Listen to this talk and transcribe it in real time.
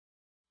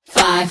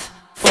5,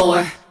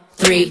 4,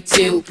 3,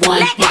 2, 1,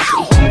 watch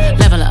me.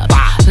 Level up,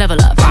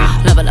 level up,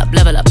 level up,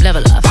 level up,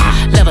 level up,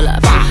 level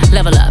up,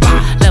 level up,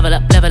 level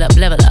up, level up,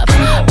 level up.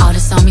 All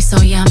this on me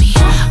so yummy,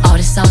 all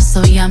this sauce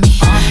so yummy.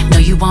 Know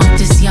you want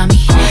this yummy,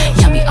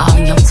 yummy all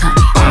in your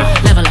tummy.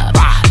 Level up,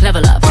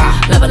 level up,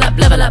 level up,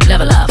 level up,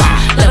 level up,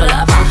 level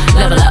up,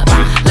 level up,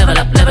 level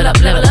up, level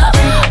up, level up.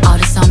 All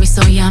this on me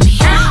so yummy,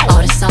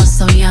 all this sauce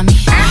so yummy.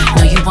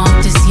 Know you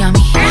want this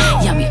yummy,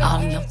 yummy all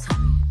in your tummy.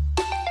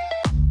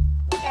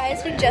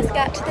 Guys, we just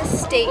got to the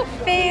state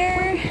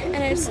fair and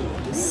it's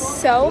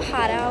so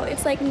hot out.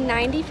 It's like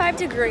 95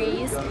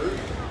 degrees,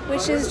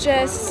 which is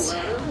just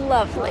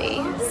lovely.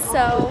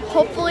 So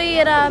hopefully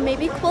it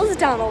maybe cools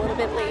down a little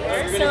bit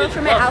later. So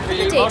for my outfit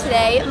of the day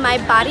today, my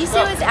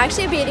bodysuit is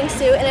actually a bathing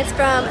suit and it's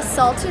from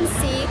Salton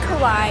Sea,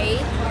 Kauai,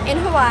 in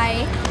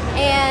Hawaii.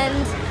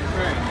 And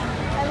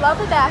I love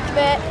the back of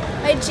it.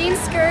 My jean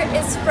skirt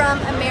is from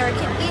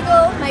American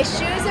Eagle. My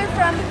shoes are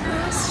from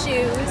Who's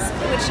Shoes,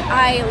 which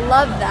I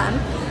love them.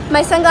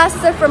 My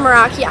sunglasses are from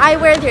Meraki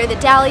Eyewear, they're the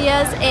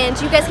Dahlias, and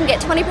you guys can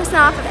get 20%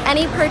 off of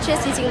any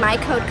purchase using my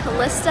code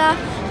Kalista.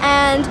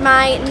 And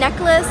my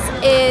necklace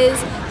is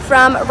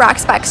from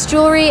Rockspecs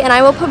Jewelry, and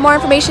I will put more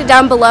information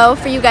down below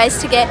for you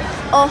guys to get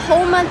a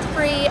whole month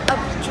free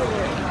of jewelry.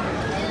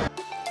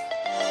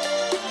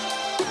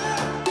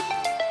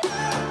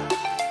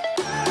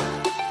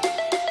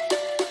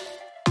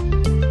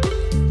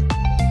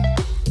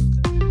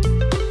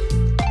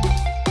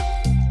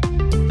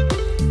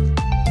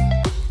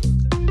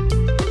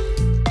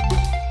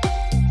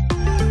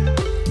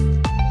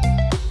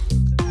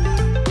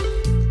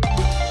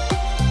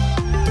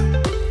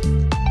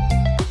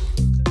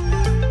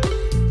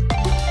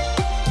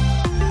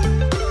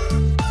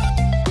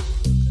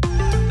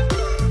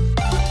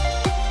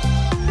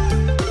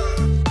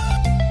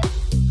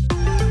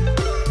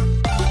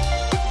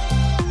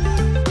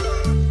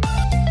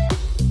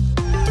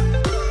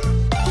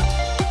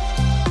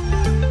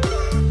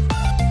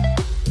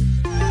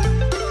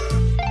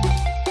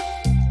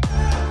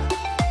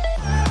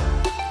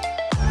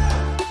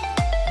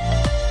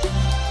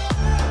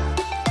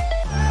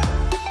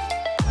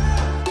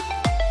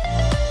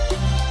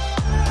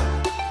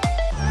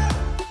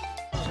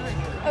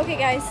 Okay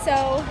guys,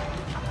 so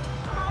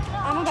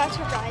I'm about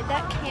to ride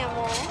that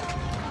camel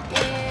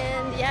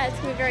and yeah, it's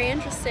gonna be very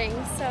interesting,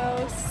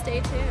 so stay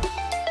tuned.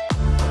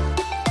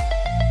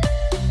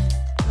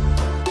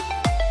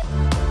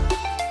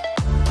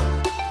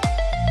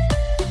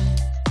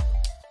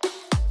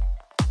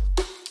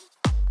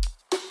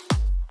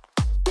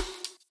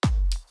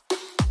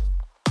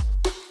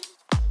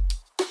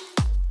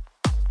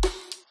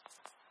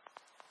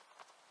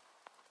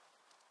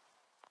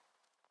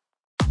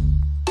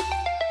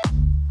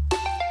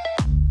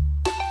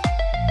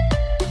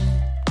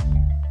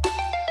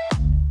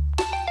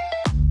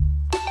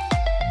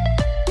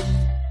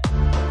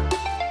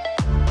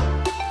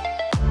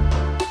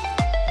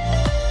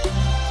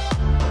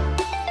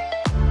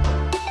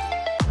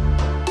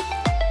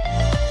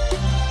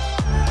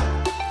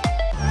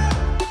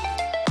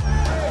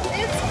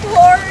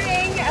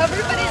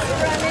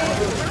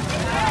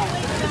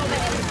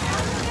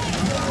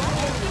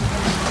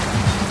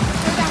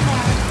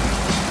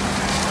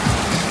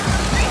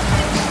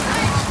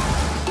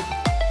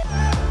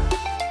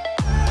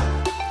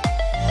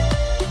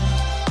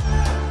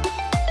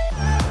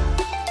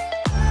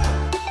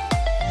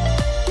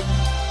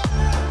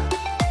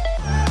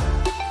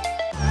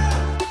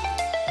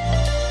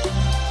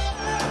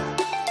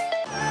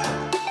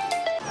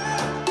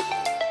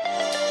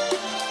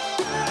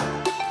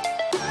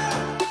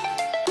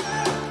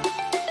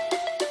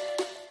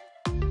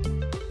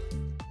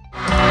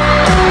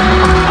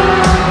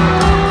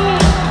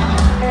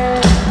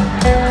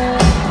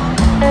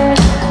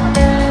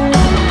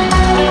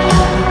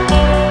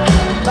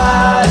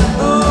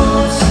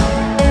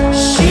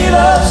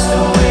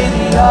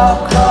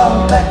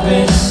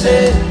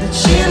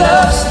 She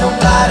loves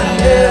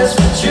nobody else.